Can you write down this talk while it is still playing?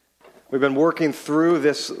We've been working through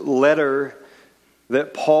this letter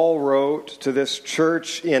that Paul wrote to this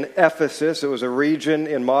church in Ephesus. It was a region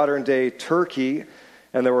in modern-day Turkey,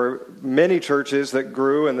 and there were many churches that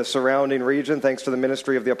grew in the surrounding region thanks to the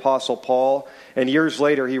ministry of the Apostle Paul. And years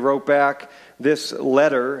later, he wrote back this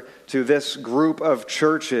letter to this group of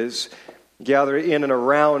churches gathered in and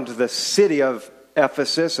around the city of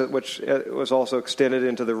Ephesus, which was also extended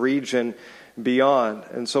into the region beyond.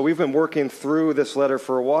 And so we've been working through this letter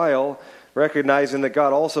for a while, recognizing that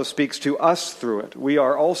God also speaks to us through it. We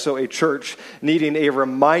are also a church needing a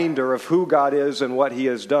reminder of who God is and what He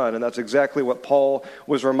has done. And that's exactly what Paul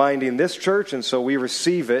was reminding this church, and so we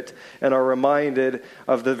receive it and are reminded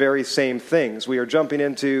of the very same things. We are jumping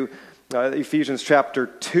into Ephesians chapter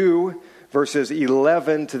 2, verses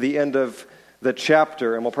 11 to the end of the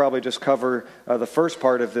chapter, and we'll probably just cover the first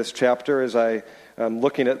part of this chapter as I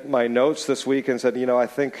looking at my notes this week and said, I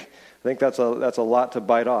think that's a lot to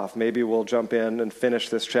bite off. Maybe we'll jump in and finish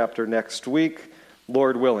this chapter next week,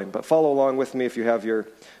 Lord willing. But follow along with me if you have your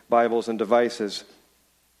Bibles and devices.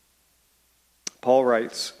 Paul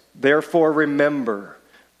writes, "Therefore remember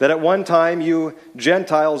that at one time you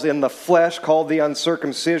Gentiles in the flesh, called the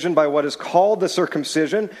uncircumcision by what is called the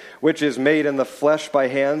circumcision, which is made in the flesh by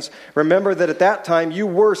hands. Remember that at that time you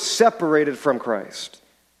were separated from Christ.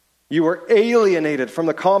 You were alienated from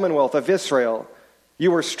the commonwealth of Israel. You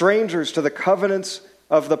were strangers to the covenants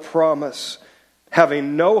of the promise,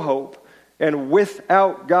 having no hope and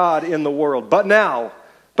without God in the world. But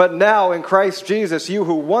now in Christ Jesus, you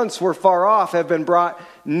who once were far off have been brought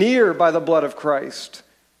near by the blood of Christ.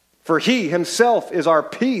 For He Himself is our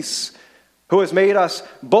peace, who has made us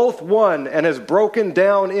both one and has broken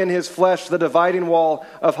down in His flesh the dividing wall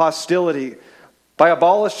of hostility, by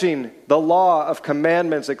abolishing the law of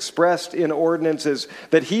commandments expressed in ordinances,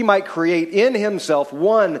 that He might create in Himself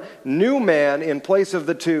one new man in place of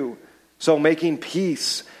the two, so making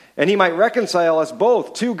peace. And He might reconcile us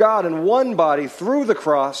both to God in one body through the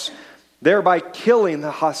cross, thereby killing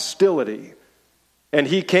the hostility. And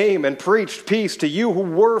He came and preached peace to you who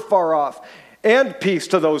were far off, and peace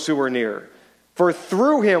to those who were near. For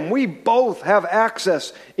through Him we both have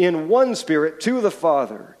access in one Spirit to the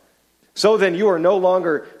Father. So then you are no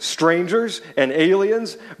longer strangers and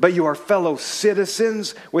aliens, but you are fellow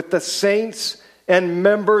citizens with the saints and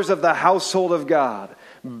members of the household of God,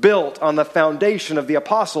 built on the foundation of the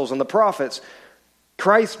apostles and the prophets,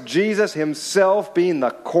 Christ Jesus Himself being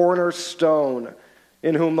the cornerstone,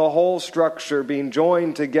 in whom the whole structure being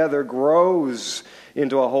joined together grows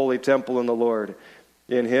into a holy temple in the Lord.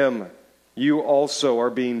 In Him you also are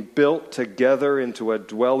being built together into a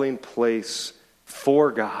dwelling place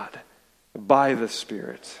for God by the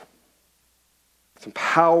Spirit." Some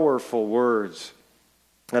powerful words.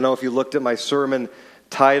 I know if you looked at my sermon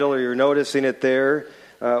title or you're noticing it there,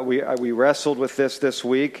 we wrestled with this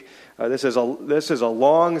week. This is a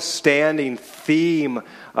long-standing theme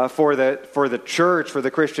for the church, for the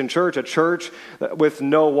Christian church, a church with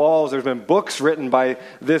no walls. There's been books written by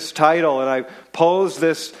this title, and I posed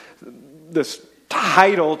this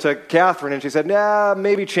title to Catherine, and she said,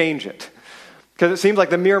 maybe change it. Because it seems like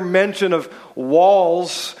the mere mention of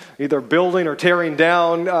walls, either building or tearing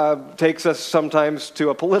down, takes us sometimes to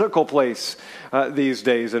a political place these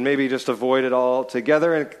days, and maybe just avoid it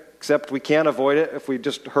altogether. And except we can't avoid it if we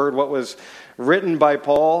just heard what was written by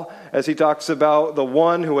Paul as he talks about the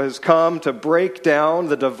one who has come to break down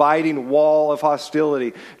the dividing wall of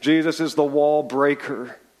hostility. Jesus is the wall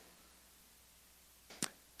breaker.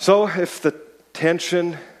 So if the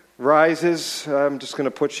tension rises, I'm just going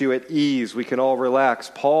to put you at ease. We can all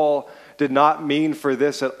relax. Paul did not mean for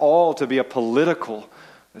this at all to be a political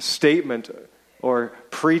statement or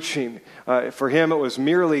preaching. For him, it was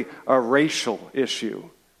merely a racial issue.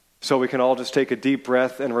 So we can all just take a deep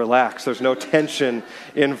breath and relax. There's no tension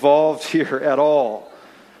involved here at all.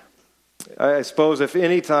 I suppose if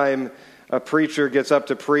any time a preacher gets up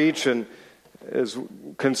to preach and is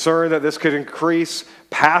concerned that this could increase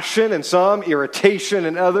passion in some, irritation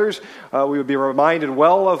in others, we would be reminded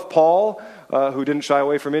well of Paul, who didn't shy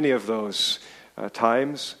away from any of those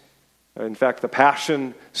times. In fact, the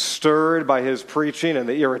passion stirred by his preaching and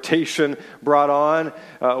the irritation brought on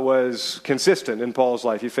was consistent in Paul's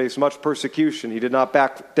life. He faced much persecution. He did not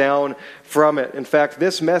back down from it. In fact,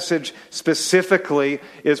 this message specifically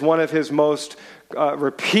is one of his most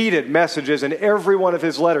repeated messages in every one of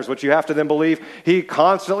his letters, which you have to then believe he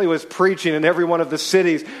constantly was preaching in every one of the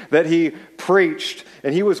cities that he preached.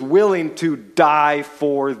 And he was willing to die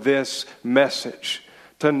for this message,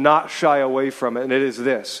 to not shy away from it. And it is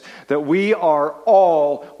this, that we are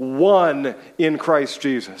all one in Christ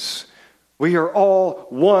Jesus. We are all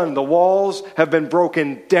one. The walls have been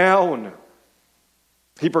broken down.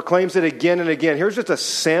 He proclaims it again and again. Here's just a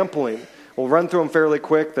sampling. We'll run through them fairly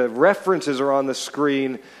quick. The references are on the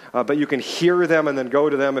screen, but you can hear them and then go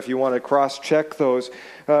to them if you want to cross-check those.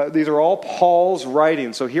 These are all Paul's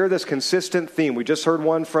writings. So hear this consistent theme. We just heard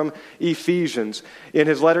one from Ephesians. In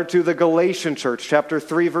his letter to the Galatian church, chapter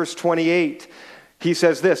 3, verse 28, he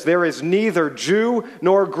says this, there is neither Jew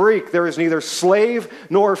nor Greek. There is neither slave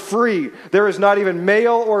nor free. There is not even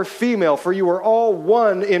male or female, for you are all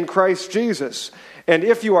one in Christ Jesus. And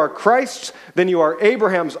if you are Christ's, then you are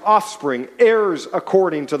Abraham's offspring, heirs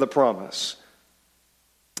according to the promise.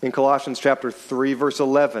 In Colossians chapter 3, verse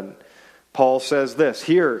 11, Paul says this,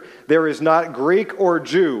 here, there is not Greek or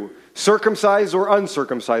Jew, circumcised or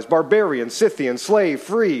uncircumcised, barbarian, Scythian, slave,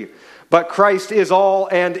 free, but Christ is all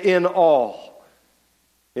and in all.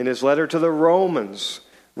 In his letter to the Romans,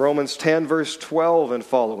 Romans 10, verse 12 and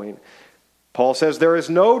following, Paul says, there is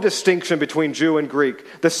no distinction between Jew and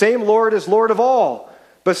Greek. The same Lord is Lord of all,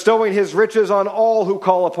 bestowing his riches on all who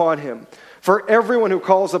call upon him. For everyone who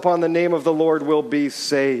calls upon the name of the Lord will be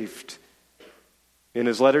saved. In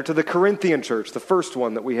his letter to the Corinthian church, the first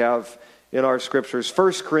one that we have in our scriptures,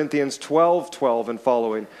 1 Corinthians 12:12 and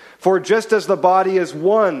following. For just as the body is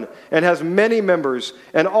one and has many members,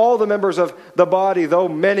 and all the members of the body, though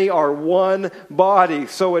many, are one body,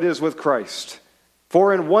 so it is with Christ.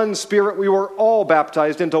 For in one Spirit we were all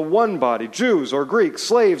baptized into one body, Jews or Greeks,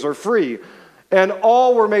 slaves or free, and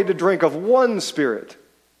all were made to drink of one Spirit.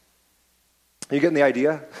 Are you getting the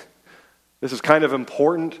idea? This is kind of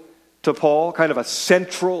important to Paul, kind of a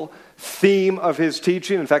central theme of his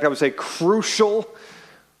teaching. In fact, I would say crucial.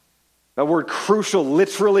 That word crucial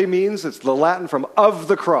literally means, it's the Latin from of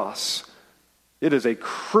the cross. It is a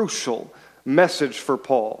crucial message for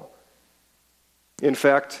Paul. In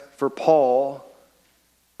fact, for Paul,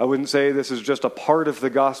 I wouldn't say this is just a part of the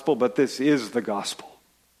gospel, but this is the gospel.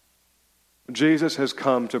 Jesus has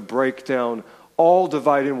come to break down all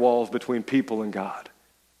dividing walls between people and God.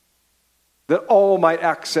 That all might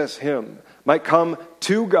access him, might come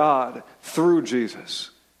to God through Jesus.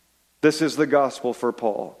 This is the gospel for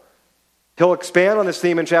Paul. He'll expand on this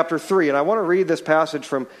theme in chapter 3, and I want to read this passage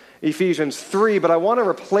from Ephesians 3, but I want to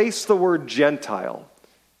replace the word Gentile.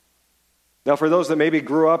 Now, for those that maybe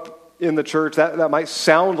grew up in the church, that might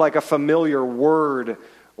sound like a familiar word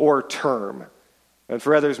or term. And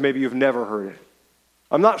for others, maybe you've never heard it.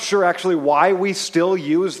 I'm not sure actually why we still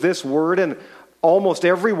use this word in almost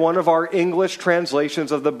every one of our English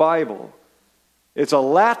translations of the Bible. It's a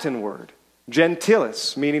Latin word,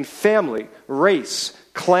 gentilis, meaning family, race,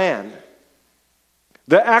 clan.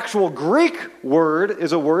 The actual Greek word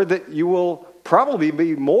is a word that you will probably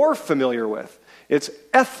be more familiar with. It's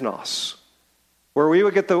ethnos, where we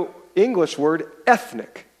would get the English word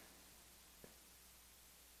ethnic.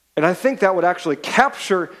 And I think that would actually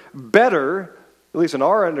capture better, at least in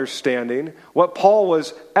our understanding, what Paul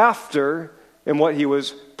was after and what he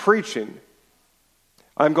was preaching.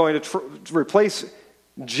 I'm going to replace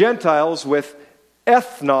Gentiles with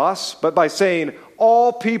ethnos, but by saying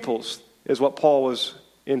all peoples is what Paul was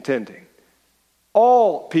intending.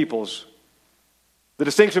 All peoples. The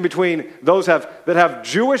distinction between those that have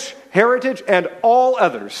Jewish heritage and all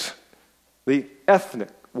others. The ethnic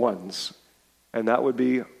ones. And that would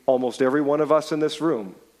be almost every one of us in this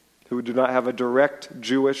room who do not have a direct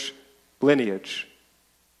Jewish lineage.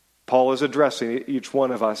 Paul is addressing each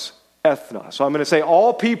one of us ethnos. So I'm going to say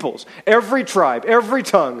all peoples, every tribe, every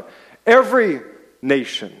tongue, every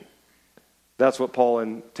nation. That's what Paul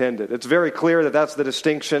intended. It's very clear that that's the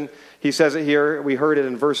distinction. He says it here. We heard it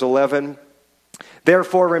in verse 11.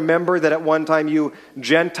 Therefore remember that at one time you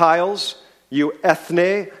Gentiles, you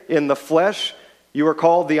ethne in the flesh, you were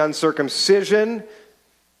called the uncircumcision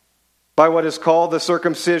by what is called the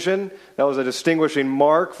circumcision. That was a distinguishing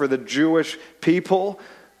mark for the Jewish people.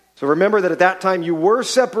 So remember that at that time you were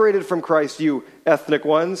separated from Christ, you ethnic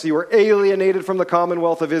ones. You were alienated from the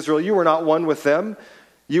commonwealth of Israel. You were not one with them.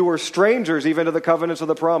 You were strangers even to the covenants of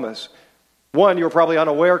the promise. One, you were probably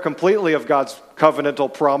unaware completely of God's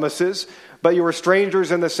covenantal promises, but you were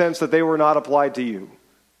strangers in the sense that they were not applied to you.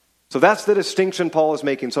 So that's the distinction Paul is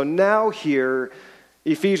making. So now here,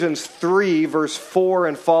 Ephesians 3, verse 4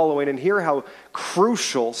 and following, and hear how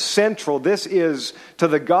crucial, central this is to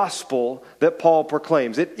the gospel that Paul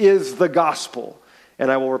proclaims. It is the gospel. And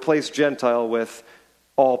I will replace Gentile with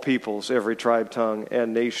all peoples, every tribe, tongue,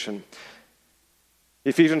 and nation.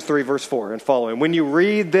 Ephesians 3, verse 4 and following. When you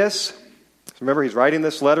read this, remember he's writing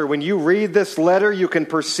this letter. When you read this letter, you can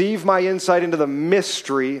perceive my insight into the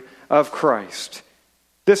mystery of Christ,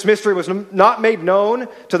 This mystery was not made known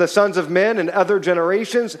to the sons of men in other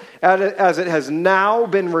generations, as it has now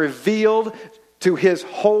been revealed to his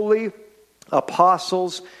holy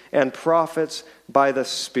apostles and prophets by the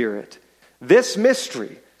Spirit. This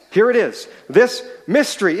mystery, here it is. This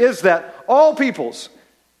mystery is that all peoples,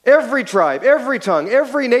 every tribe, every tongue,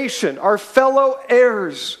 every nation are fellow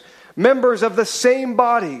heirs, members of the same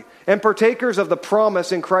body, and partakers of the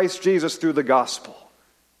promise in Christ Jesus through the gospel.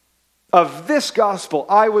 Of this gospel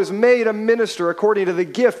I was made a minister according to the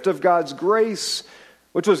gift of God's grace,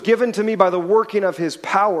 which was given to me by the working of his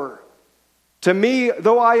power. To me,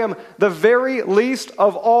 though I am the very least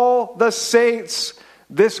of all the saints,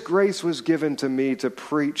 this grace was given to me to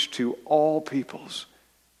preach to all peoples,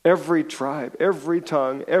 every tribe, every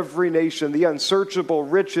tongue, every nation, the unsearchable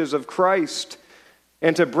riches of Christ,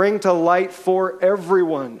 and to bring to light for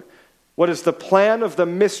everyone what is the plan of the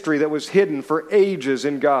mystery that was hidden for ages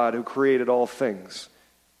in God who created all things.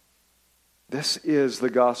 This is the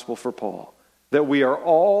gospel for Paul, that we are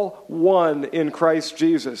all one in Christ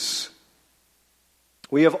Jesus.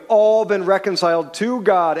 We have all been reconciled to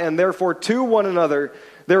God and therefore to one another.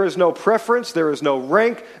 There is no preference, there is no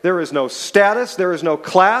rank, there is no status, there is no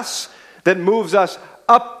class that moves us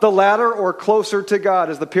up the ladder or closer to God.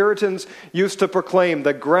 As the Puritans used to proclaim,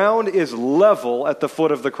 the ground is level at the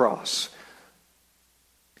foot of the cross.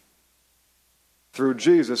 Through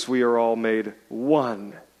Jesus, we are all made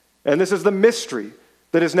one. And this is the mystery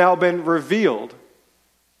that has now been revealed.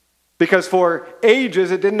 Because for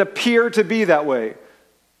ages, it didn't appear to be that way.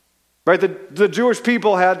 Right? The Jewish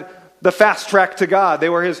people had the fast track to God. They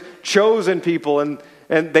were his chosen people, and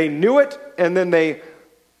they knew it, and then they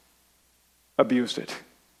abused it.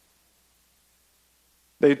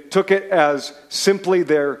 They took it as simply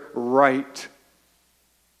their right.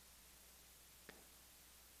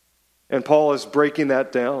 And Paul is breaking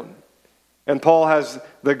that down. And Paul has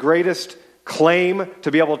the greatest claim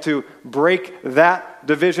to be able to break that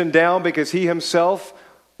division down, because he himself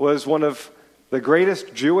was one of the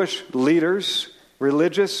greatest Jewish leaders,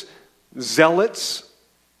 religious zealots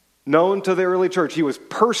known to the early church. He was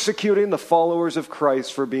persecuting the followers of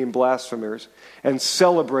Christ for being blasphemers and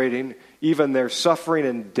celebrating even their suffering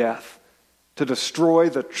and death to destroy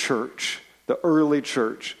the church, the early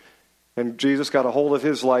church. And Jesus got a hold of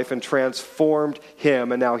his life and transformed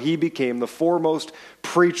him, and now he became the foremost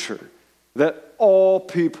preacher that all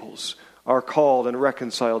peoples are called and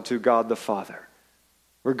reconciled to God the Father,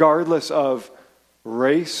 regardless of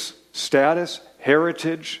race, status,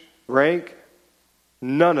 heritage, rank.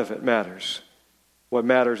 None of it matters. What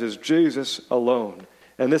matters is Jesus alone.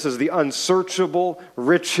 And this is the unsearchable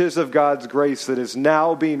riches of God's grace that is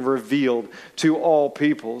now being revealed to all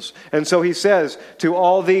peoples. And so he says to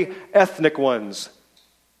all the ethnic ones,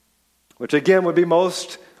 which again would be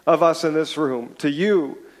most of us in this room, to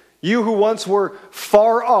you who once were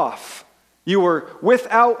far off, you were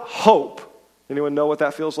without hope. Anyone know what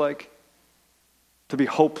that feels like? To be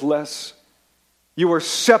hopeless. You were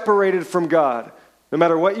separated from God. No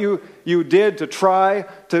matter what you did to try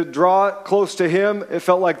to draw close to him, it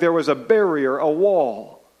felt like there was a barrier, a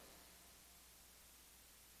wall.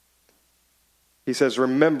 He says,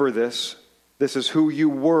 remember this. This is who you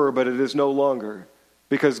were, but it is no longer.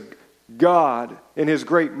 Because God, in his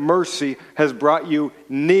great mercy, has brought you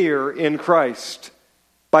near in Christ.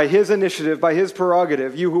 By his initiative, by his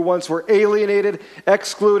prerogative, you who once were alienated,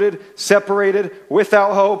 excluded, separated,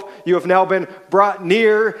 without hope, you have now been brought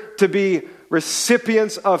near to be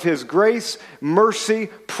recipients of his grace, mercy,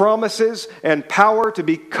 promises, and power, to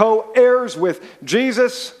be co-heirs with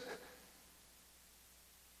Jesus.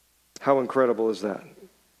 How incredible is that?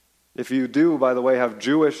 If you do, by the way, have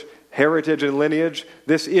Jewish heritage and lineage,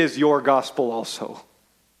 this is your gospel also.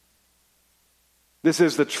 This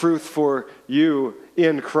is the truth for you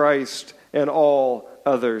in Christ and all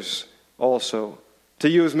others also. To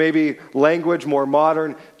use maybe language, more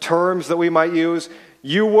modern terms that we might use,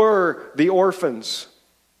 you were the orphans.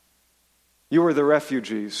 You were the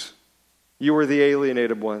refugees. You were the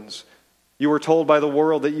alienated ones. You were told by the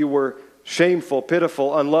world that you were shameful,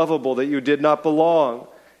 pitiful, unlovable, that you did not belong.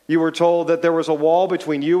 You were told that there was a wall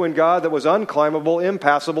between you and God that was unclimbable,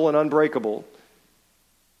 impassable, and unbreakable.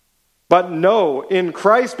 But no, in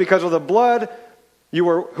Christ, because of the blood,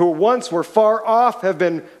 who once were far off have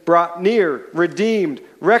been brought near, redeemed,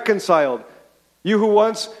 reconciled. You who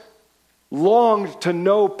once longed to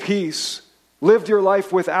know peace, lived your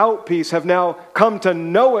life without peace, have now come to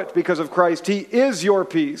know it because of Christ. He is your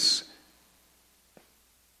peace.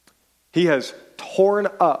 He has torn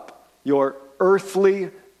up your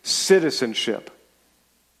earthly citizenship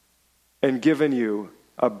and given you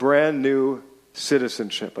a brand new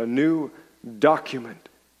citizenship, a new document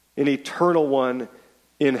an eternal one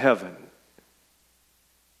in heaven.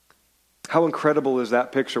 How incredible is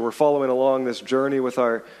that picture? We're following along this journey with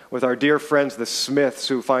our dear friends, the Smiths,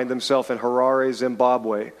 who find themselves in Harare,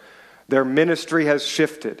 Zimbabwe. Their ministry has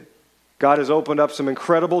shifted. God has opened up some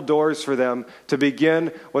incredible doors for them to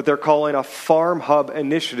begin what they're calling a farm hub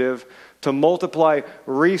initiative to multiply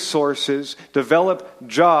resources, develop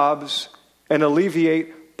jobs, and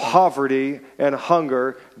alleviate poverty and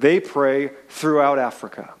hunger, they pray, throughout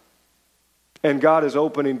Africa. And God is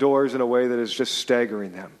opening doors in a way that is just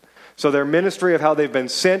staggering them. So their ministry of how they've been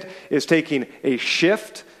sent is taking a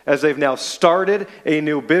shift as they've now started a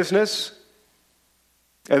new business,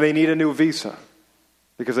 and they need a new visa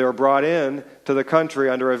because they were brought in to the country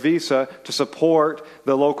under a visa to support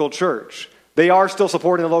the local church. They are still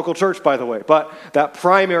supporting the local church, by the way, but that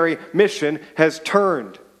primary mission has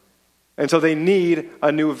turned. And so they need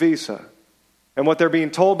a new visa. And what they're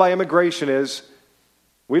being told by immigration is,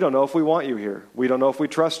 we don't know if we want you here. We don't know if we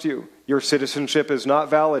trust you. Your citizenship is not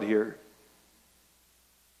valid here.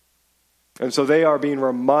 And so they are being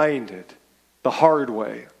reminded the hard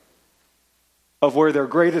way of where their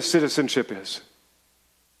greatest citizenship is.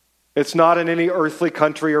 It's not in any earthly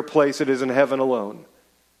country or place. It is in heaven alone.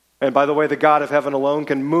 And by the way, the God of heaven alone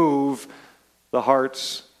can move the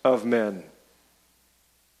hearts of men.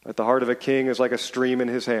 But the heart of a king is like a stream in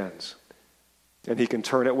his hands, and he can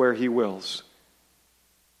turn it where he wills.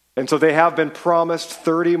 And so they have been promised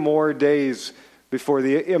 30 more days before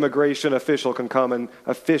the immigration official can come and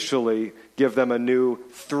officially give them a new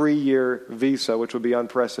 3-year visa, which would be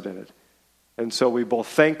unprecedented. And so we both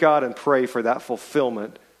thank God and pray for that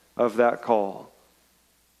fulfillment of that call.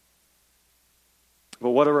 But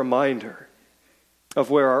what a reminder of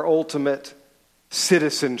where our ultimate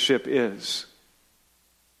citizenship is.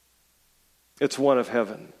 It's one of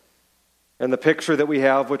heaven. And the picture that we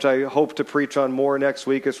have, which I hope to preach on more next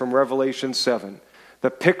week, is from Revelation 7.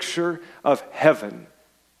 The picture of heaven,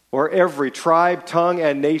 where every tribe, tongue,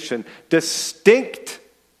 and nation, distinct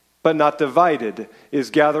but not divided, is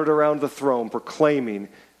gathered around the throne proclaiming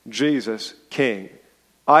Jesus King.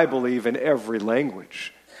 I believe in every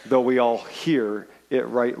language, though we all hear it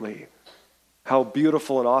rightly. How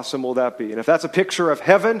beautiful and awesome will that be? And if that's a picture of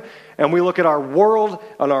heaven, and we look at our world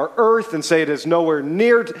on our earth and say it is nowhere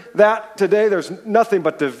near that today, there's nothing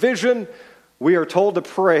but division, we are told to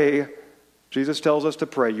pray, Jesus tells us to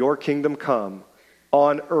pray, your kingdom come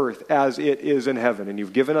on earth as it is in heaven. And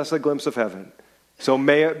you've given us a glimpse of heaven. So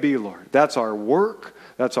may it be, Lord. That's our work.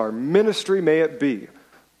 That's our ministry. May it be.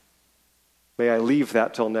 May I leave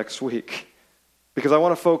that till next week. Because I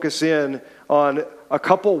want to focus in on a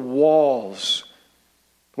couple walls.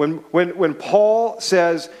 When Paul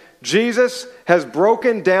says Jesus has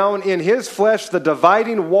broken down in his flesh the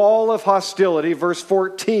dividing wall of hostility, verse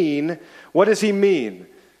 14, what does he mean?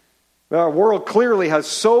 Our world clearly has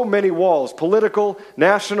so many walls: political,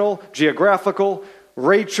 national, geographical,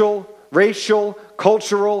 racial,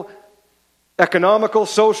 cultural, economical,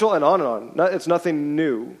 social, and on. It's nothing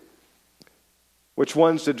new. Which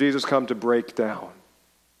ones did Jesus come to break down?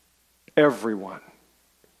 Everyone.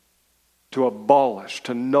 To abolish,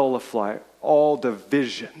 to nullify all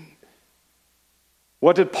division.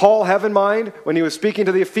 What did Paul have in mind when he was speaking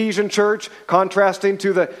to the Ephesian church, contrasting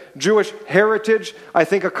to the Jewish heritage? I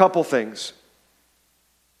think a couple things.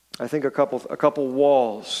 I think a couple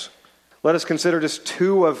walls. Let us consider just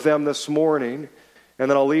 2 of them this morning, and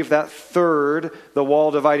then I'll leave that third, the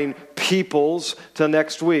wall dividing peoples, to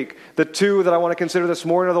next week. The 2 that I want to consider this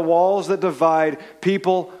morning are the walls that divide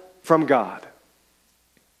people from God.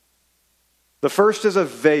 The first is a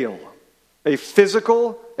veil, a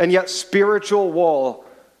physical and yet spiritual wall.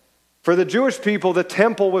 For the Jewish people, the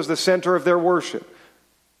temple was the center of their worship.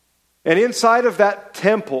 And inside of that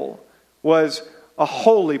temple was a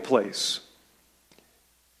holy place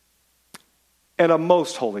and a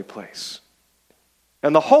most holy place.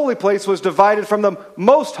 And the holy place was divided from the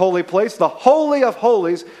most holy place, the Holy of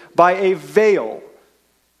Holies, by a veil.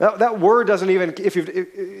 That word doesn't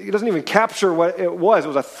even capture what it was. It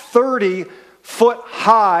was a 30-foot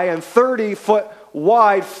high and 30-foot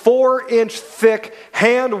wide, 4-inch thick,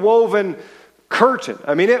 hand-woven curtain.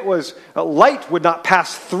 I mean, it was, light would not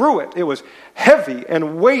pass through it. It was heavy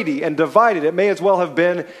and weighty and divided. It may as well have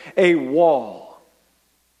been a wall.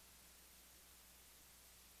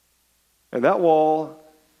 And that wall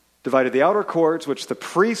divided the outer courts, which the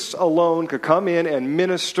priests alone could come in and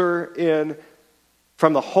minister in,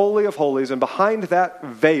 from the Holy of Holies. And behind that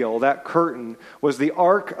veil, that curtain, was the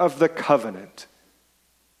Ark of the Covenant,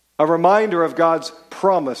 a reminder of God's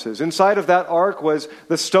promises. Inside of that ark was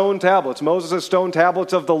the stone tablets, Moses' stone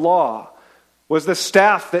tablets of the law, was the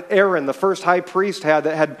staff that Aaron, the first high priest, had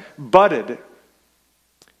that had budded.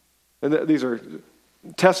 And these are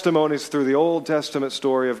testimonies through the Old Testament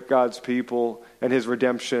story of God's people and his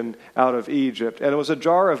redemption out of Egypt. And it was a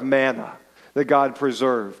jar of manna that God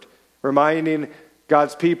preserved, reminding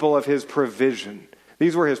God's people of his provision.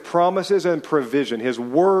 These were his promises and provision, his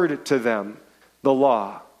word to them, the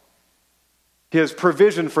law. His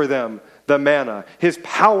provision for them, the manna. His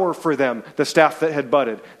power for them, the staff that had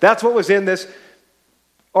budded. That's what was in this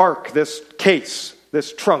ark, this case,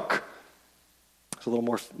 this trunk. It's a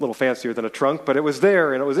little fancier than a trunk, but it was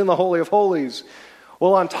there, and it was in the Holy of Holies.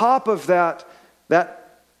 Well, on top of that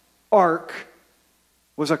ark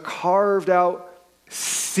was a carved out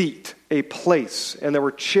seat, a place, and there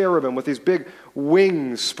were cherubim with these big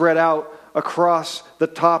wings spread out across the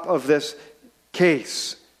top of this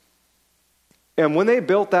case. And when they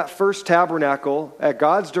built that first tabernacle at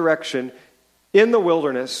God's direction in the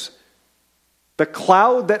wilderness, the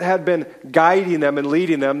cloud that had been guiding them and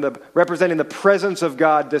leading them, representing the presence of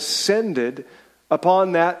God, descended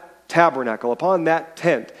upon that tabernacle, upon that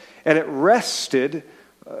tent. And it rested,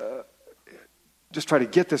 just try to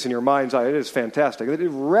get this in your mind's eye, it is fantastic. It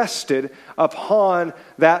rested upon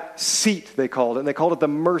that seat, they called it, and they called it the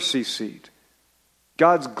mercy seat.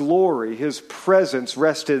 God's glory, his presence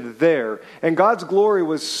rested there. And God's glory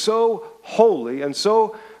was so holy and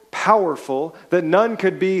so powerful that none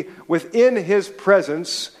could be within his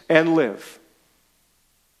presence and live.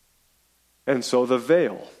 And so the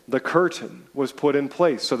veil, the curtain, was put in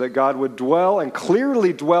place so that God would dwell and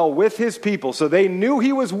clearly dwell with his people, so they knew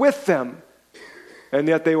he was with them. And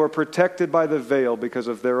yet they were protected by the veil because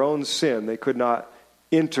of their own sin. They could not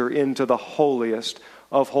enter into the holiest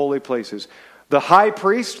of holy places. The high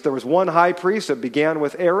priest, there was one high priest that began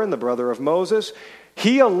with Aaron, the brother of Moses.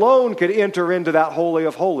 He alone could enter into that Holy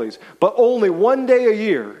of Holies. But only one day a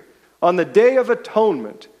year, on the Day of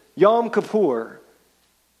Atonement, Yom Kippur,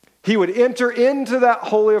 he would enter into that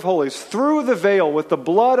Holy of Holies through the veil with the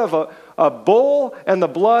blood of a bull and the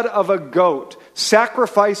blood of a goat.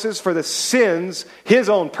 Sacrifices for the sins, his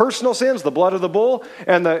own personal sins, the blood of the bull,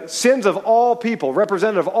 and the sins of all people,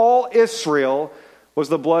 representative of all Israel, was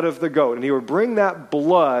the blood of the goat. And he would bring that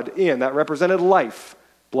blood in. That represented life.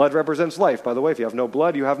 Blood represents life. By the way, if you have no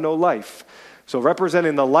blood, you have no life. So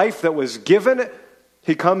representing the life that was given,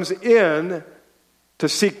 he comes in to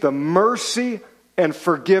seek the mercy and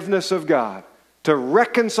forgiveness of God, to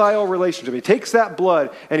reconcile relationship. He takes that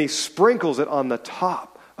blood and he sprinkles it on the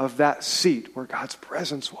top of that seat where God's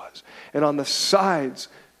presence was, and on the sides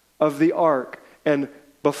of the ark, and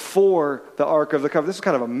before the ark of the covenant. This is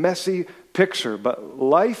kind of a messy picture, but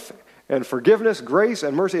life and forgiveness, grace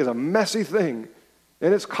and mercy is a messy thing,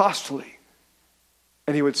 and it's costly.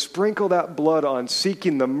 And he would sprinkle that blood on,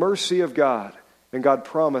 seeking the mercy of God, and God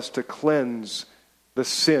promised to cleanse the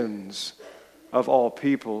sins of all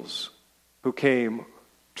peoples who came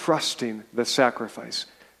trusting the sacrifice.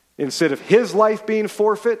 Instead of his life being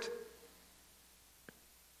forfeit,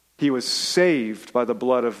 he was saved by the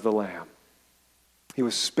blood of the Lamb. He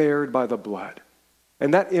was spared by the blood.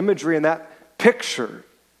 And that imagery and that picture,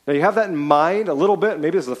 now you have that in mind a little bit.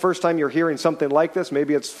 Maybe this is the first time you're hearing something like this.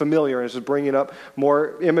 Maybe it's familiar and it's just bringing up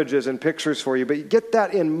more images and pictures for you. But you get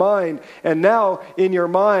that in mind, and now in your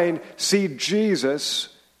mind, see Jesus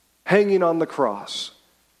hanging on the cross.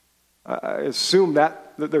 I assume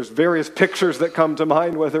that there's various pictures that come to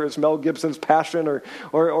mind, whether it's Mel Gibson's Passion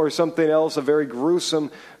or something else, a very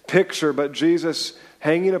gruesome picture. But Jesus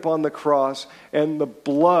hanging upon the cross, and the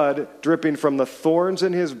blood dripping from the thorns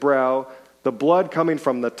in his brow, the blood coming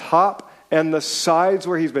from the top and the sides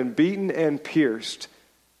where he's been beaten and pierced.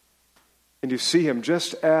 And you see him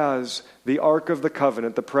just as the Ark of the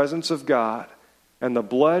Covenant, the presence of God, and the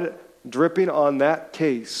blood dripping on that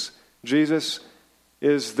case. Jesus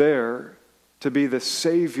is there to be the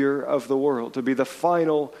Savior of the world, to be the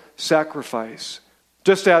final sacrifice.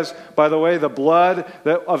 Just as, by the way, the blood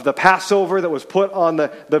of the Passover that was put on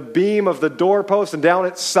the beam of the doorpost and down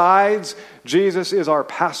its sides, Jesus is our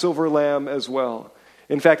Passover lamb as well.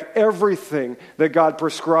 In fact, everything that God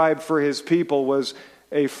prescribed for his people was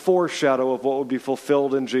a foreshadow of what would be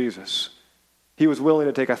fulfilled in Jesus. He was willing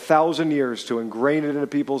to take 1,000 years to ingrain it into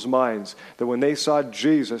people's minds, that when they saw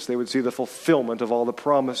Jesus, they would see the fulfillment of all the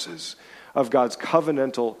promises of God's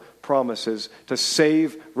covenantal promises to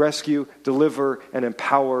save, rescue, deliver, and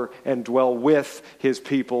empower and dwell with his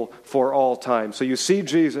people for all time. So you see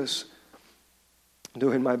Jesus. I'm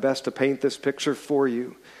doing my best to paint this picture for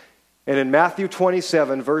you. And in Matthew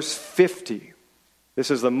 27, verse 50, this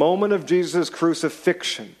is the moment of Jesus'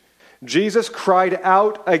 crucifixion. Jesus cried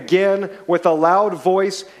out again with a loud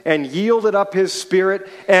voice and yielded up his spirit,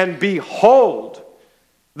 and behold,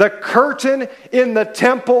 the curtain in the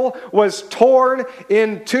temple was torn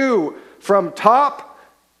in two from top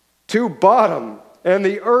to bottom, and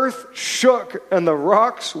the earth shook and the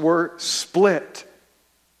rocks were split.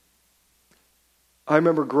 I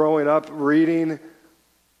remember growing up reading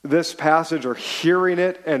this passage or hearing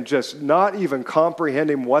it and just not even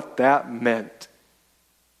comprehending what that meant.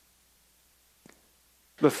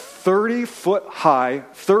 The 30-foot high,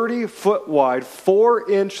 30-foot wide,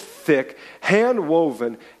 4-inch thick,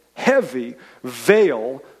 hand-woven, heavy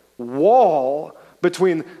veil wall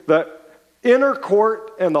between the inner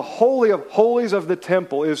court and the Holy of Holies of the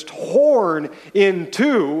temple is torn in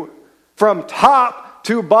two from top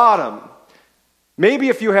to bottom. Maybe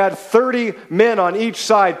if you had 30 men on each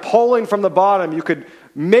side pulling from the bottom, you could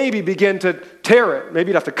maybe begin to tear it. Maybe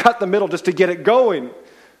you'd have to cut the middle just to get it going.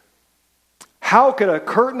 How could a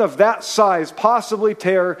curtain of that size possibly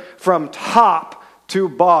tear from top to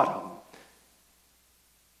bottom?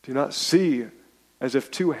 Do you not see as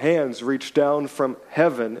if two hands reached down from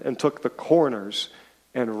heaven and took the corners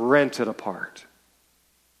and rent it apart?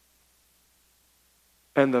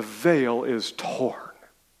 And the veil is torn.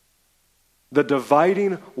 The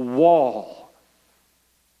dividing wall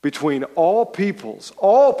between all peoples,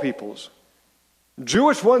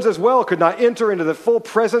 Jewish ones as well, could not enter into the full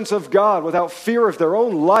presence of God without fear of their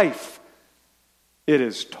own life. It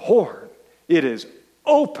is torn. It is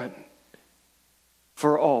open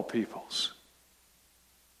for all peoples.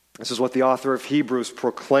 This is what the author of Hebrews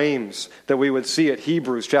proclaims that we would see at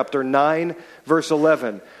Hebrews chapter 9, verse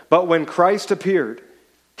 11. But when Christ appeared,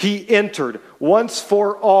 he entered once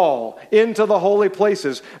for all into the holy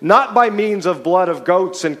places, not by means of blood of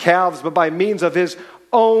goats and calves, but by means of his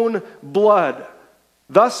own blood,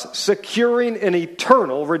 thus securing an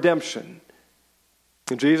eternal redemption.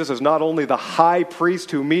 And Jesus is not only the high priest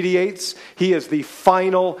who mediates, he is the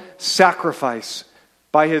final sacrifice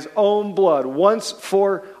by his own blood, once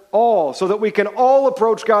for all, so that we can all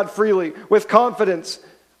approach God freely with confidence.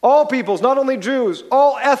 All peoples, not only Jews,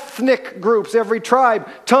 all ethnic groups, every tribe,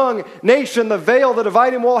 tongue, nation, the veil, the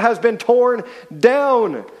dividing wall has been torn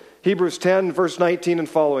down. Hebrews 10, verse 19 and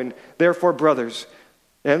following. Therefore, brothers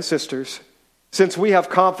and sisters, since we have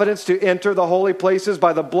confidence to enter the holy places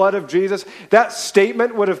by the blood of Jesus, that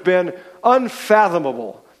statement would have been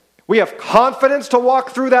unfathomable. We have confidence to walk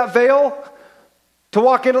through that veil, to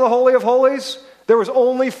walk into the Holy of Holies. There was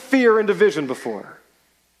only fear and division before.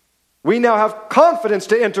 We now have confidence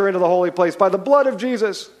to enter into the holy place by the blood of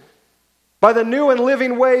Jesus, by the new and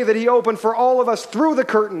living way that he opened for all of us through the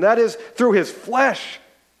curtain, that is, through his flesh.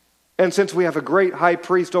 And since we have a great high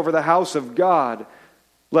priest over the house of God,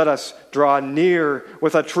 let us draw near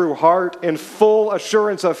with a true heart in full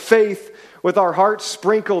assurance of faith, with our hearts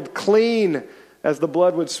sprinkled clean, as the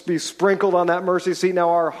blood would be sprinkled on that mercy seat. Now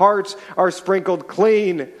our hearts are sprinkled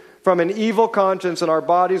clean from an evil conscience and our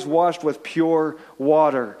bodies washed with pure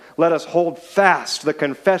water. Let us hold fast the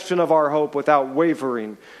confession of our hope without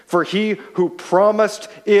wavering, for he who promised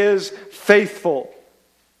is faithful.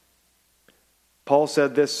 Paul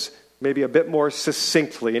said this maybe a bit more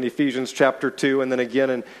succinctly in Ephesians chapter 2 and then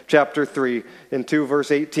again in chapter 3. In 2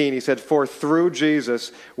 verse 18 he said, for through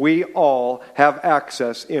Jesus we all have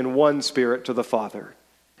access in one Spirit to the Father.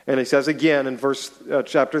 And he says again in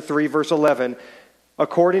chapter 3 verse 11,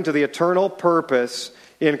 according to the eternal purpose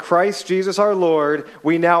in Christ Jesus our Lord,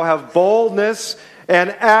 we now have boldness and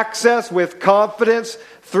access with confidence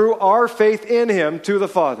through our faith in him to the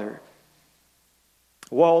Father.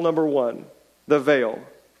 Wall number 1, the veil,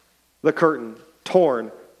 the curtain,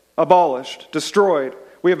 torn, abolished, destroyed.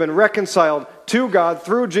 We have been reconciled to God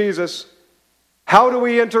through Jesus. How do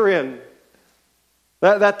we enter in?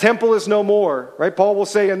 That temple is no more, right? Paul will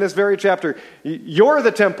say in this very chapter, you're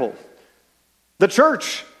the temple. The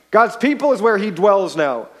church, God's people, is where he dwells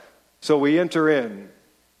now. So we enter in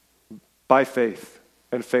by faith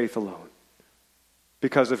and faith alone.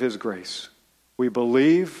 Because of his grace. We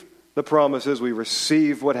believe the promises, we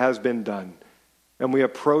receive what has been done, and we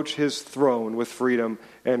approach his throne with freedom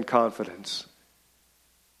and confidence.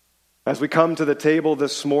 As we come to the table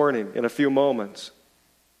this morning in a few moments,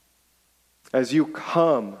 as you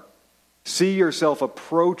come, see yourself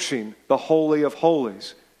approaching the Holy of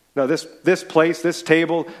Holies. Now, this place, this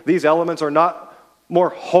table, these elements are not more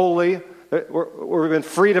holy. We've been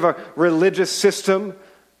freed of a religious system,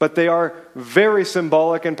 but they are very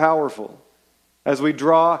symbolic and powerful. As we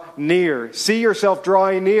draw near, see yourself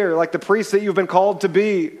drawing near like the priest that you've been called to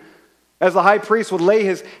be. As the high priest would lay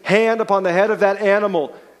his hand upon the head of that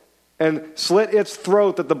animal and slit its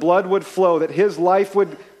throat that the blood would flow, that his life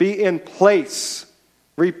would be in place,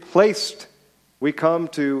 replaced, we come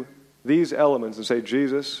to these elements and say,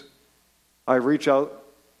 Jesus, I reach out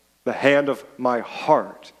the hand of my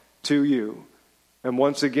heart to you, and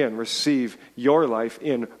once again receive your life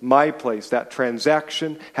in my place. That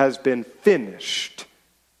transaction has been finished.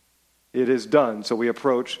 It is done. So we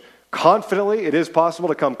approach confidently. It is possible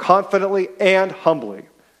to come confidently and humbly.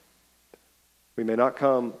 We may not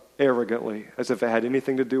come arrogantly, as if it had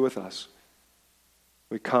anything to do with us.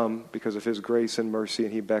 We come because of his grace and mercy,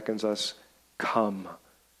 and he beckons us, come.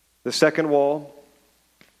 The second wall,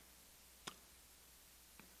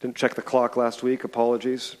 didn't check the clock last week,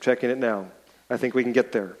 apologies, checking it now. I think we can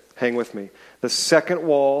get there. Hang with me. The second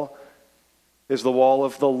wall is the wall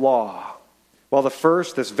of the law. While the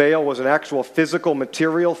first, this veil, was an actual physical,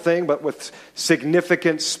 material thing, but with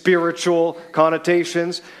significant spiritual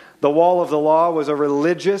connotations, the wall of the law was a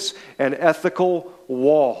religious and ethical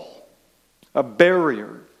wall, a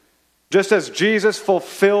barrier. Just as Jesus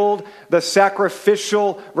fulfilled the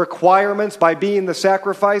sacrificial requirements by being the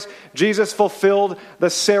sacrifice, Jesus fulfilled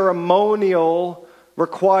the ceremonial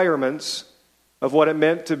requirements of what it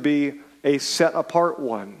meant to be a set-apart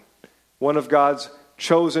one of God's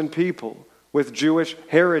chosen people with Jewish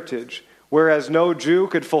heritage. Whereas no Jew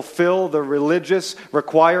could fulfill the religious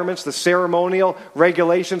requirements, the ceremonial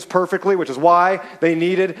regulations perfectly, which is why they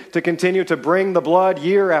needed to continue to bring the blood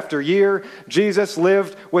year after year, Jesus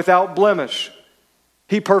lived without blemish.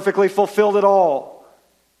 He perfectly fulfilled it all.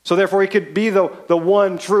 So therefore he could be the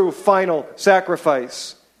one true final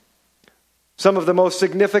sacrifice. Some of the most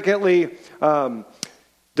significantly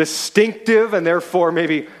distinctive and therefore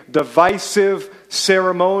maybe divisive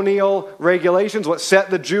ceremonial regulations, what set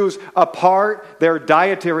the Jews apart, their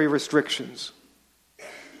dietary restrictions,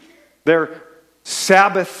 their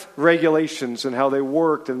Sabbath regulations and how they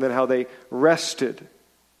worked and then how they rested.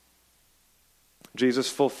 Jesus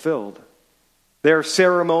fulfilled their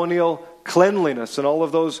ceremonial cleanliness and all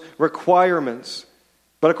of those requirements.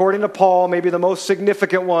 But according to Paul, maybe the most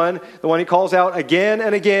significant one, the one he calls out again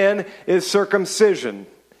and again, is circumcision.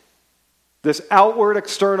 This outward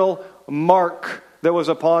external mark that was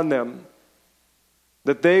upon them,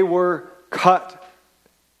 that they were cut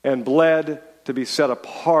and bled to be set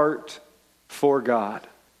apart for God.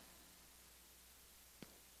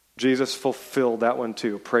 Jesus fulfilled that one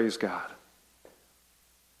too. Praise God.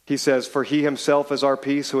 He says, for he himself is our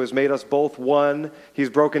peace, who has made us both one. He's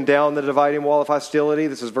broken down the dividing wall of hostility.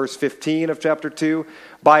 This is verse 15 of chapter 2.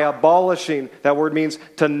 By abolishing, that word means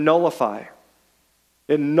to nullify.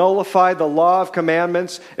 It nullified the law of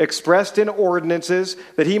commandments expressed in ordinances,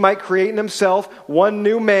 that he might create in himself one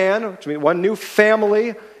new man, which means one new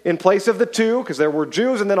family in place of the two, because there were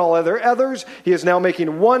Jews and then all others. He is now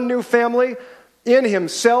making one new family in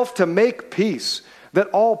himself to make peace, that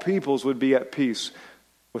all peoples would be at peace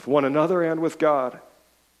with one another and with God,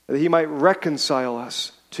 that he might reconcile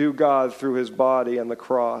us to God through his body and the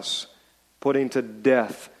cross, putting to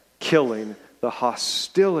death, killing the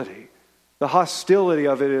hostility. The hostility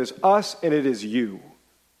of it is us and it is you.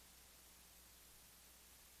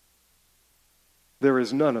 There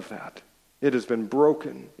is none of that. It has been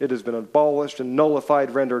broken. It has been abolished and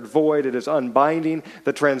nullified, rendered void. It is unbinding.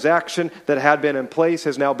 The transaction that had been in place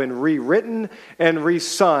has now been rewritten and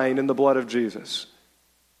re-signed in the blood of Jesus.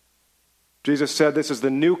 Jesus said, this is the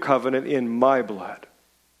new covenant in my blood.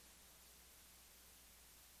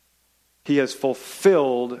 He has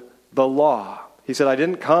fulfilled the law. He said, I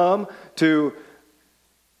didn't come to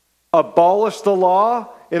abolish the law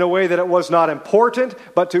in a way that it was not important,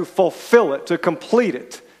 but to fulfill it, to complete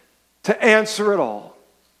it, to answer it all.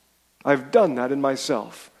 I've done that in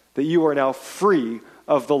myself, that you are now free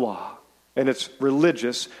of the law and its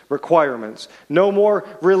religious requirements. No more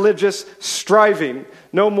religious striving,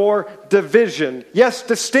 no more division. Yes,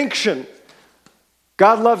 distinction.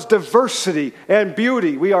 God loves diversity and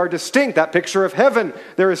beauty. We are distinct. That picture of heaven,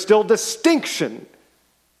 there is still distinction.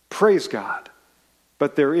 Praise God.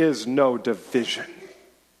 But there is no division.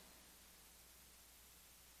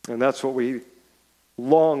 And that's what we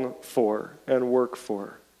long for and work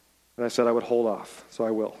for. And I said I would hold off, so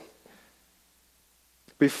I will.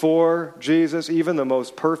 Before Jesus, even the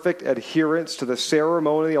most perfect adherence to the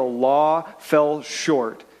ceremonial law fell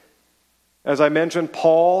short. As I mentioned,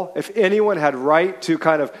 Paul, if anyone had right to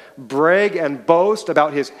kind of brag and boast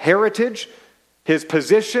about his heritage, his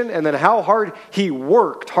position, and then how hard he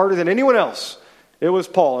worked, harder than anyone else, it was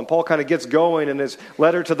Paul. And Paul kind of gets going in his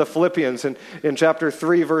letter to the Philippians in chapter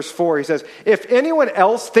 3, verse 4. He says, if anyone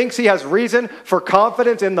else thinks he has reason for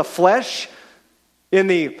confidence in the flesh, in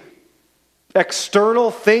the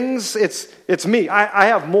external things, it's me. I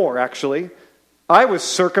have more, actually. I was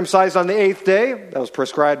circumcised on the 8th day. That was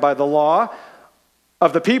prescribed by the law.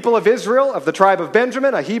 Of the people of Israel, of the tribe of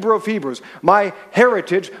Benjamin, a Hebrew of Hebrews. My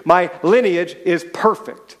heritage, my lineage is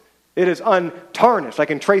perfect. It is untarnished. I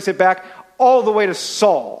can trace it back all the way to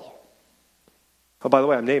Saul. Oh, by the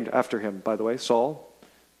way, I'm named after him, by the way, Saul.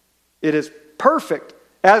 It is perfect.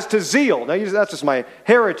 As to zeal, now that's just my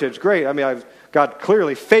heritage. Great. I mean, God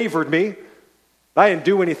clearly favored me. I didn't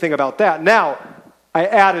do anything about that. Now, I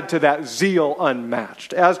added to that zeal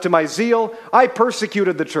unmatched. As to my zeal, I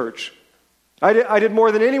persecuted the church. I did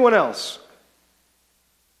more than anyone else.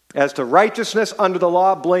 As to righteousness under the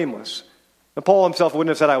law, blameless. And Paul himself wouldn't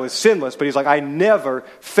have said I was sinless, but he's like, I never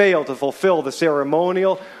failed to fulfill the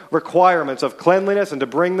ceremonial requirements of cleanliness and to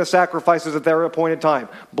bring the sacrifices at their appointed time.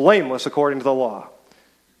 Blameless according to the law.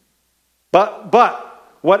 But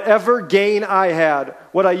whatever gain I had,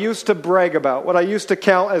 what I used to brag about, what I used to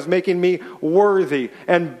count as making me worthy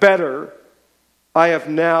and better, I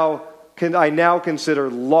now consider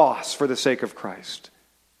loss for the sake of Christ.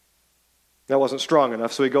 That wasn't strong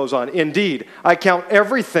enough, so he goes on. Indeed, I count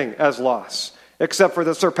everything as loss, except for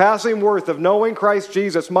the surpassing worth of knowing Christ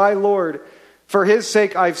Jesus, my Lord. For his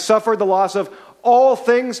sake I've suffered the loss of all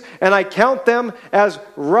things, and I count them as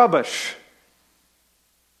rubbish.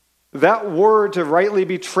 That word, to rightly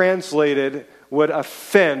be translated, would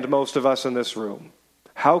offend most of us in this room.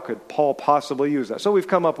 How could Paul possibly use that? So we've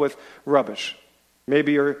come up with rubbish.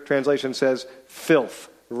 Maybe your translation says filth,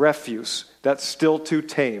 refuse. That's still too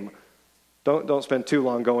tame. Don't spend too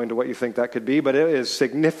long going to what you think that could be, but it is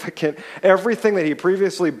significant. Everything that he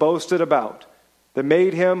previously boasted about, that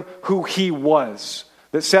made him who he was,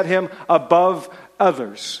 that set him above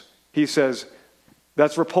others, he says,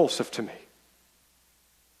 that's repulsive to me.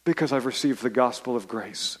 Because I've received the gospel of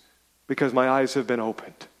grace. Because my eyes have been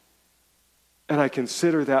opened. And I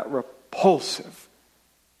consider that repulsive.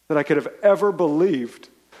 That I could have ever believed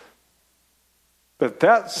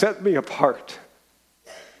that set me apart.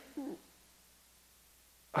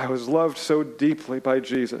 I was loved so deeply by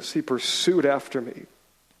Jesus. He pursued after me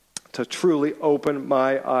to truly open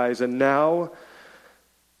my eyes. And now,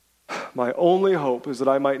 my only hope is that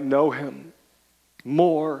I might know him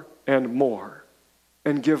more and more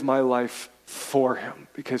and give my life for him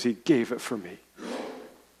because he gave it for me.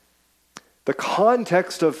 The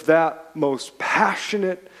context of that most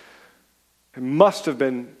passionate, it must have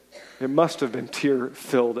been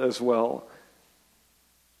tear-filled as well.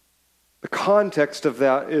 The context of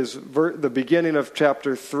that is the beginning of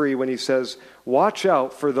chapter 3 when he says, watch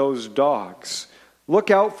out for those dogs.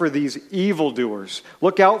 Look out for these evildoers.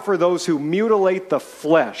 Look out for those who mutilate the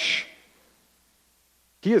flesh.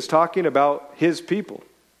 He is talking about his people,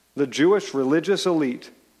 the Jewish religious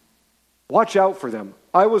elite. Watch out for them.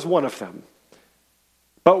 I was one of them.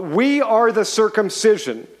 But we are the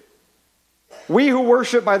circumcision. We who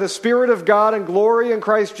worship by the Spirit of God and glory in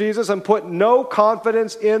Christ Jesus and put no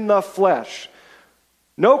confidence in the flesh.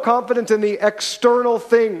 No confidence in the external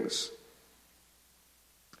things.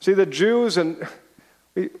 See, the Jews, and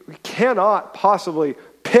we cannot possibly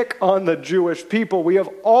pick on the Jewish people. We have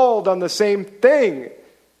all done the same thing.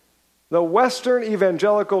 The Western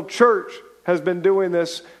evangelical church has been doing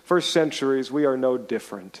this for centuries. We are no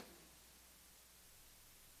different.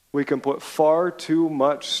 We can put far too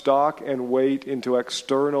much stock and weight into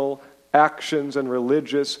external actions and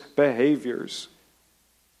religious behaviors.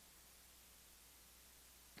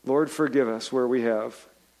 Lord, forgive us where we have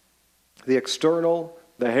the external,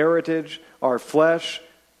 the heritage, our flesh,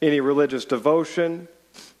 any religious devotion.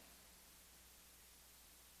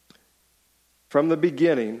 From the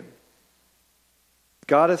beginning,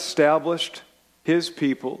 God established his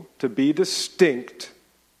people to be distinct.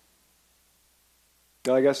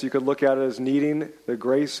 Now, I guess you could look at it as needing the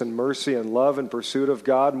grace and mercy and love and pursuit of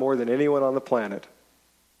God more than anyone on the planet.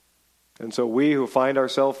 And so we who find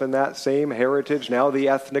ourselves in that same heritage, now the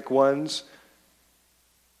ethnic ones,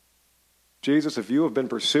 Jesus, if you have been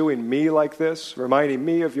pursuing me like this, reminding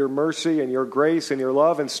me of your mercy and your grace and your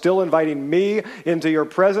love, and still inviting me into your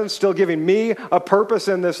presence, still giving me a purpose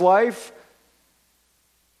in this life,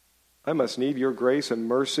 I must need your grace and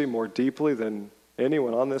mercy more deeply than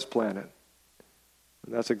anyone on this planet.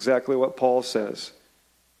 And that's exactly what Paul says.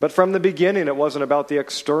 But from the beginning, it wasn't about the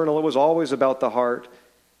external. It was always about the heart.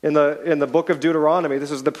 In the book of Deuteronomy, this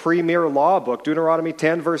is the premier law book, Deuteronomy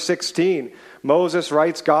 10, verse 16. Moses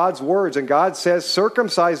writes God's words, and God says,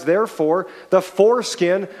 circumcise, therefore, the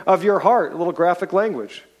foreskin of your heart. A little graphic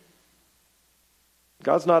language.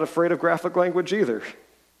 God's not afraid of graphic language either.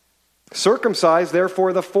 Circumcise,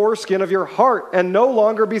 therefore, the foreskin of your heart, and no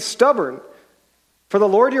longer be stubborn. For the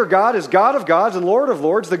Lord your God is God of gods and Lord of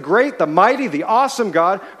lords, the great, the mighty, the awesome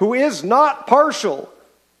God, who is not partial.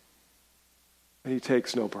 And he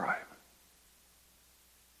takes no bribe.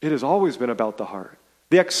 It has always been about the heart.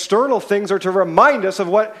 The external things are to remind us of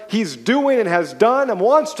what he's doing and has done and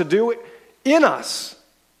wants to do in us.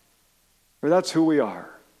 For that's who we are.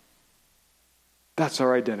 That's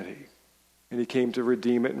our identity. And he came to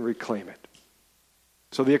redeem it and reclaim it.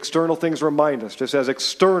 So the external things remind us, just as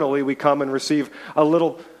externally we come and receive a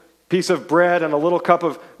little piece of bread and a little cup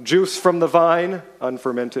of juice from the vine,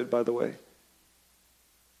 unfermented, by the way.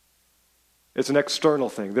 It's an external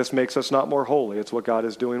thing. This makes us not more holy. It's what God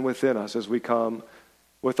is doing within us as we come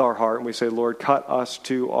with our heart and we say, Lord, cut us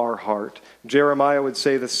to our heart. Jeremiah would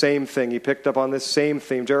say the same thing. He picked up on this same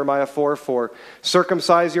theme. Jeremiah 4:4.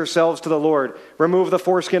 Circumcise yourselves to the Lord. Remove the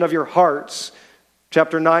foreskin of your hearts.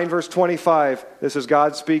 Chapter 9, verse 25, this is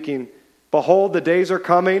God speaking. Behold, the days are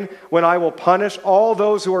coming when I will punish all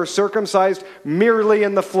those who are circumcised merely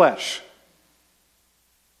in the flesh.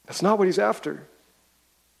 That's not what he's after.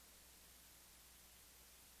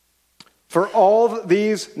 For all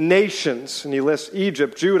these nations, and he lists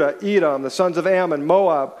Egypt, Judah, Edom, the sons of Ammon,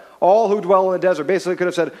 Moab, all who dwell in the desert. Basically could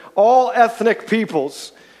have said all ethnic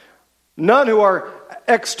peoples, none who are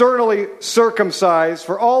externally circumcised.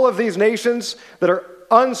 For all of these nations that are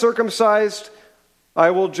uncircumcised,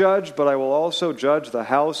 I will judge, but I will also judge the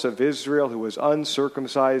house of Israel who is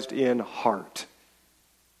uncircumcised in heart.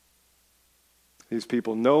 These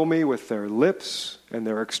people know me with their lips and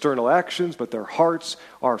their external actions, but their hearts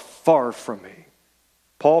are far from me.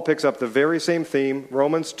 Paul picks up the very same theme,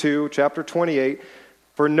 Romans 2, chapter 28.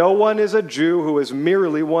 For no one is a Jew who is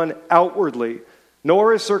merely one outwardly,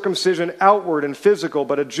 nor is circumcision outward and physical,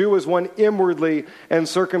 but a Jew is one inwardly, and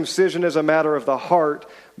circumcision is a matter of the heart,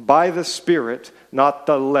 by the Spirit, not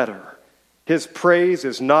the letter. His praise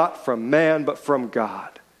is not from man, but from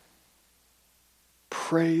God.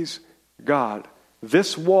 Praise God.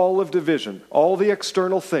 This wall of division, all the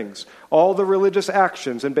external things, all the religious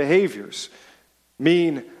actions and behaviors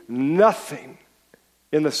mean nothing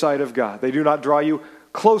in the sight of God. They do not draw you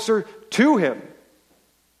closer to him.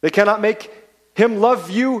 They cannot make him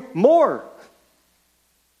love you more.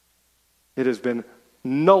 It has been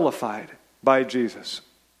nullified by Jesus,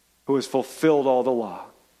 who has fulfilled all the law.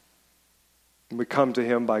 And we come to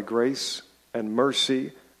him by grace and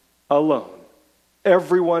mercy alone.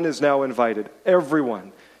 Everyone is now invited.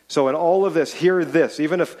 Everyone. So in all of this, hear this.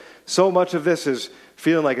 Even if so much of this is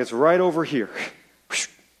feeling like it's right over here.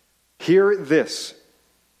 Hear this.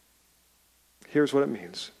 Here's what it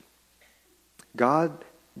means. God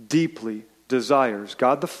deeply desires,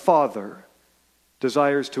 God the Father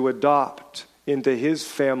desires to adopt into his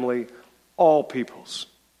family all peoples.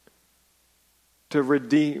 To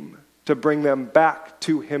redeem, to bring them back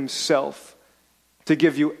to himself. To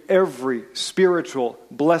give you every spiritual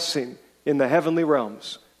blessing in the heavenly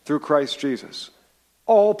realms through Christ Jesus.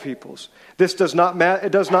 All peoples. This does not matter.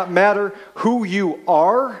 It does not matter who you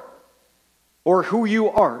are or who you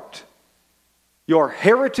aren't. Your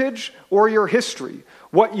heritage or your history.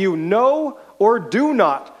 What you know or do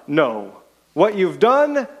not know. What you've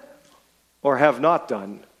done or have not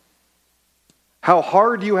done. How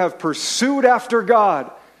hard you have pursued after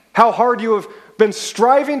God. How hard you have been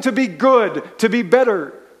striving to be good, to be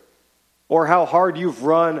better, or how hard you've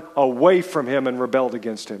run away from him and rebelled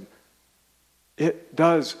against him. It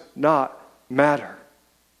does not matter.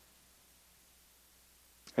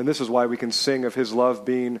 And this is why we can sing of his love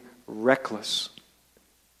being reckless.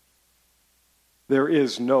 There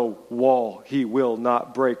is no wall he will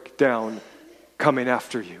not break down coming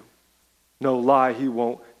after you. No lie he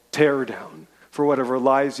won't tear down. For whatever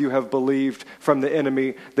lies you have believed from the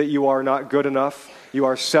enemy, that you are not good enough, you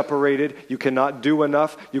are separated, you cannot do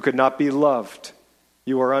enough, you could not be loved,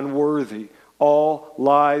 you are unworthy. All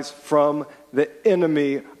lies from the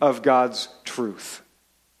enemy of God's truth.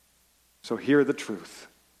 So hear the truth.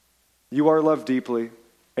 You are loved deeply,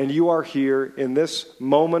 and you are here in this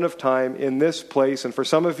moment of time, in this place. And for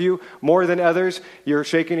some of you, more than others, you're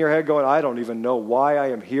shaking your head going, I don't even know why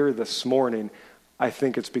I am here this morning. I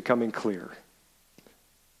think it's becoming clear.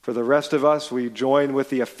 For the rest of us, we join with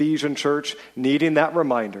the Ephesian church needing that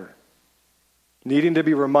reminder. Needing to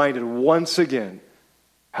be reminded once again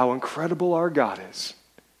how incredible our God is.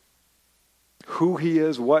 Who he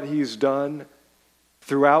is, what he's done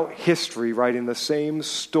throughout history, writing the same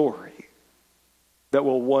story that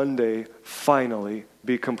will one day finally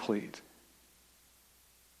be complete.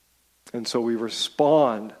 And so we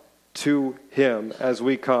respond to him as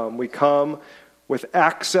we come. We come with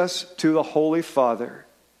access to the Holy Father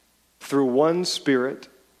through one Spirit,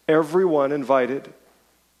 everyone invited.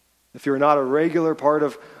 If you're not a regular part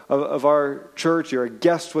of our church, you're a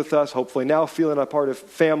guest with us, hopefully now feeling a part of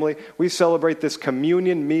family. We celebrate this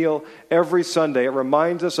communion meal every Sunday. It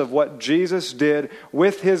reminds us of what Jesus did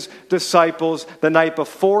with his disciples the night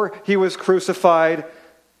before he was crucified.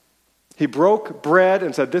 He broke bread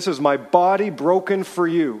and said, "This is my body broken for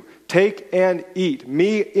you. Take and eat,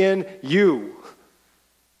 me in you,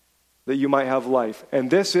 that you might have life. And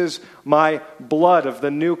this is my blood of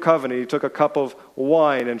the new covenant." He took a cup of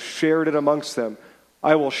wine and shared it amongst them.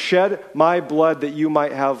 "I will shed my blood that you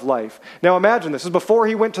might have life." Now imagine this is before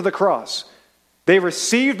he went to the cross. They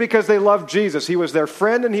received because they loved Jesus. He was their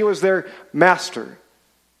friend and he was their master.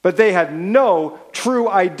 But they had no true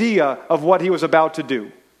idea of what he was about to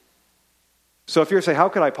do. So if you're saying, how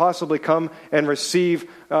could I possibly come and receive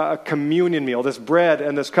a communion meal, this bread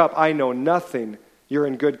and this cup? I know nothing. You're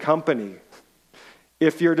in good company.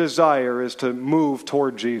 If your desire is to move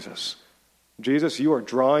toward Jesus. Jesus, you are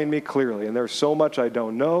drawing me clearly, and there's so much I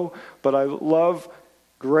don't know, but I love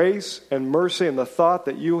grace and mercy and the thought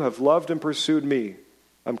that you have loved and pursued me.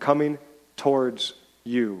 I'm coming towards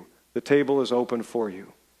you. The table is open for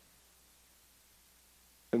you.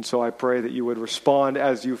 And so I pray that you would respond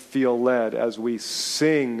as you feel led, as we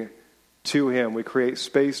sing to him. We create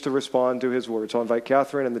space to respond to his word. So I invite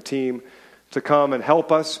Catherine and the team to come and help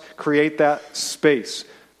us create that space.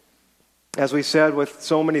 As we said, with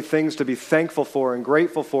so many things to be thankful for and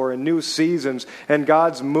grateful for and new seasons and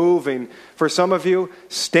God's moving. For some of you,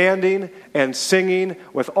 standing and singing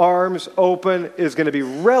with arms open is going to be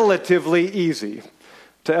relatively easy.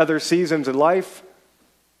 To other seasons in life,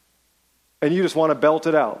 and you just want to belt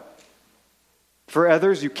it out. For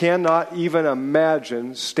others, you cannot even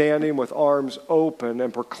imagine standing with arms open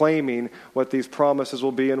and proclaiming what these promises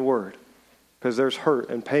will be in word. Because there's hurt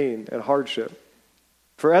and pain and hardship.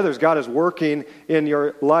 For others, God is working in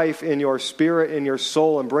your life, in your spirit, in your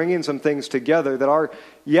soul, and bringing some things together that are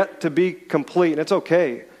yet to be complete. And it's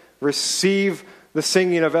okay. Receive the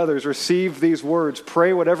singing of others. Receive these words.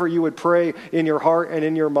 Pray whatever you would pray in your heart and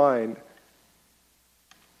in your mind.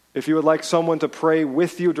 If you would like someone to pray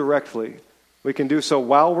with you directly, we can do so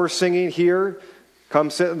while we're singing here. Come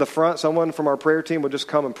sit in the front. Someone from our prayer team will just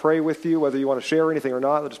come and pray with you, whether you want to share anything or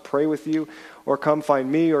not. They'll just pray with you. Or come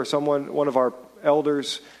find me or one of our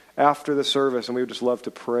elders after the service, and we would just love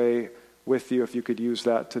to pray with you if you could use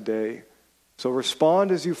that today. So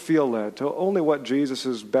respond as you feel led to only what Jesus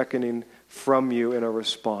is beckoning from you in a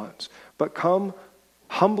response. But come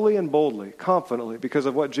humbly and boldly, confidently, because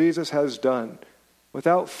of what Jesus has done.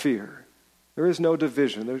 Without fear. There is no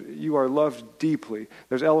division. You are loved deeply.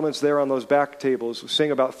 There's elements there on those back tables. We'll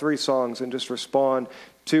sing about 3 songs and just respond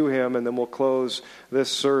to him, and then we'll close this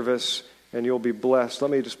service, and you'll be blessed. Let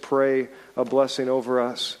me just pray a blessing over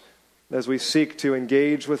us as we seek to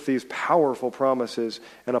engage with these powerful promises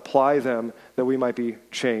and apply them that we might be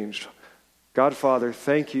changed. God, Father,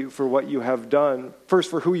 thank you for what you have done. First,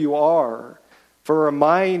 for who you are. For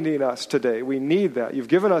reminding us today. We need that. You've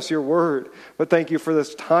given us your word. But thank you for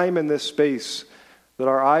this time and this space that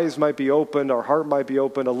our eyes might be opened, our heart might be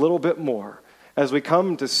opened a little bit more as we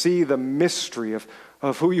come to see the mystery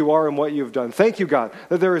of who you are and what you've done. Thank you, God,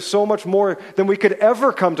 that there is so much more than we could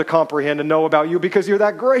ever come to comprehend and know about you because you're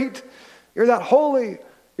that great. You're that holy.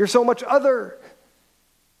 You're so much other.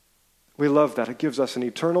 We love that. It gives us an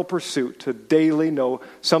eternal pursuit to daily know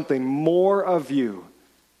something more of you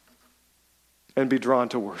and be drawn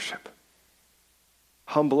to worship.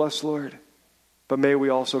 Humble us, Lord, but may we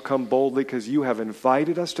also come boldly because you have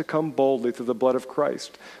invited us to come boldly through the blood of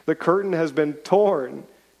Christ. The curtain has been torn.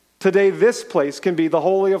 Today, this place can be the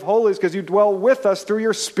Holy of Holies because you dwell with us through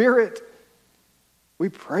your Spirit. We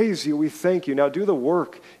praise you. We thank you. Now do the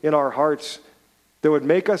work in our hearts that would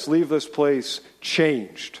make us leave this place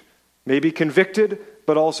changed, maybe convicted,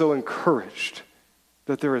 but also encouraged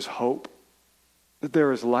that there is hope, that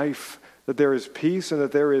there is life, that there is peace, and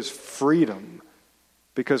that there is freedom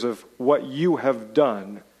because of what you have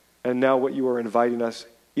done and now what you are inviting us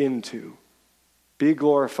into. Be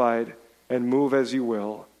glorified and move as you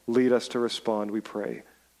will. Lead us to respond, we pray.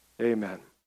 Amen.